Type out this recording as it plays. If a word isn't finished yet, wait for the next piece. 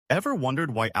Ever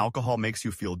wondered why alcohol makes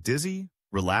you feel dizzy,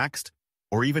 relaxed,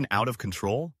 or even out of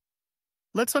control?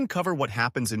 Let's uncover what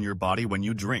happens in your body when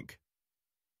you drink.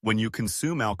 When you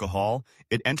consume alcohol,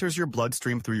 it enters your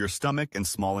bloodstream through your stomach and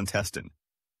small intestine.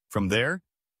 From there,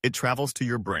 it travels to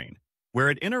your brain, where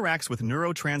it interacts with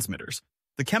neurotransmitters,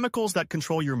 the chemicals that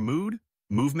control your mood,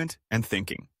 movement, and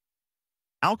thinking.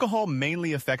 Alcohol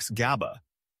mainly affects GABA,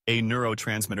 a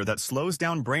neurotransmitter that slows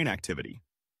down brain activity.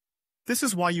 This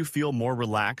is why you feel more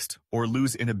relaxed or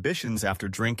lose inhibitions after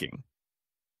drinking.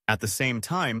 At the same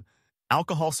time,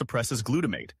 alcohol suppresses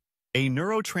glutamate, a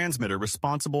neurotransmitter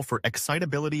responsible for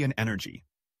excitability and energy.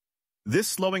 This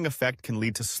slowing effect can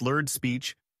lead to slurred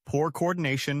speech, poor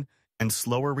coordination, and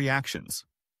slower reactions.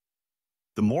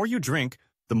 The more you drink,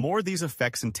 the more these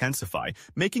effects intensify,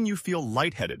 making you feel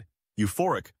lightheaded,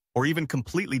 euphoric, or even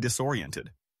completely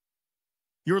disoriented.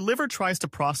 Your liver tries to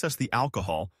process the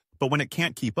alcohol, but when it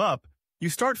can't keep up, you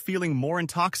start feeling more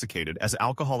intoxicated as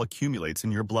alcohol accumulates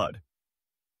in your blood.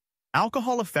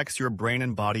 Alcohol affects your brain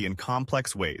and body in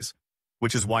complex ways,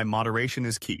 which is why moderation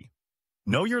is key.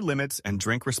 Know your limits and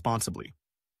drink responsibly.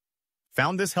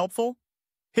 Found this helpful?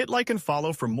 Hit like and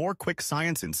follow for more quick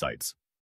science insights.